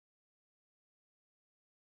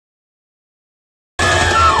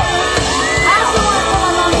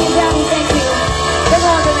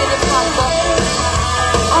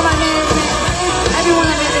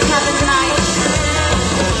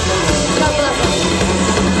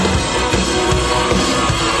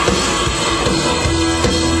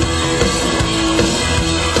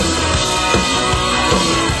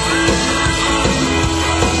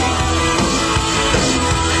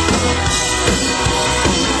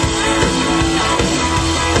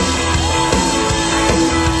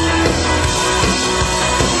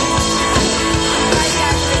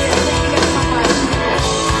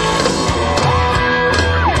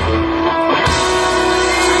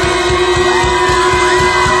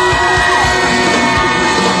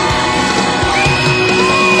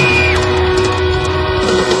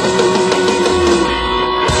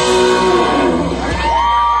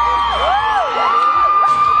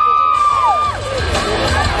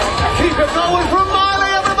it going for Miley,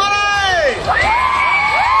 everybody!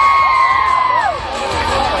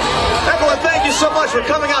 Everyone, thank you so much for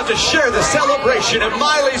coming out to share the celebration of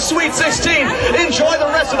Miley's Sweet 16. Enjoy the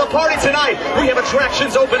rest of the party tonight. We have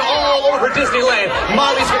attractions open all over Disneyland.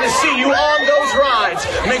 Miley's going to see you on those rides.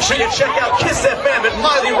 Make sure you check out Kiss FM at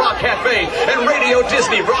Miley Rock Cafe and Radio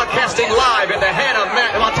Disney broadcasting live at the Hannah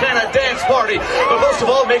Montana Dance Party. But most of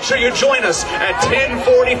all, make sure you join us at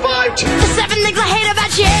 10:45. The 7 things I hate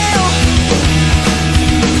about you.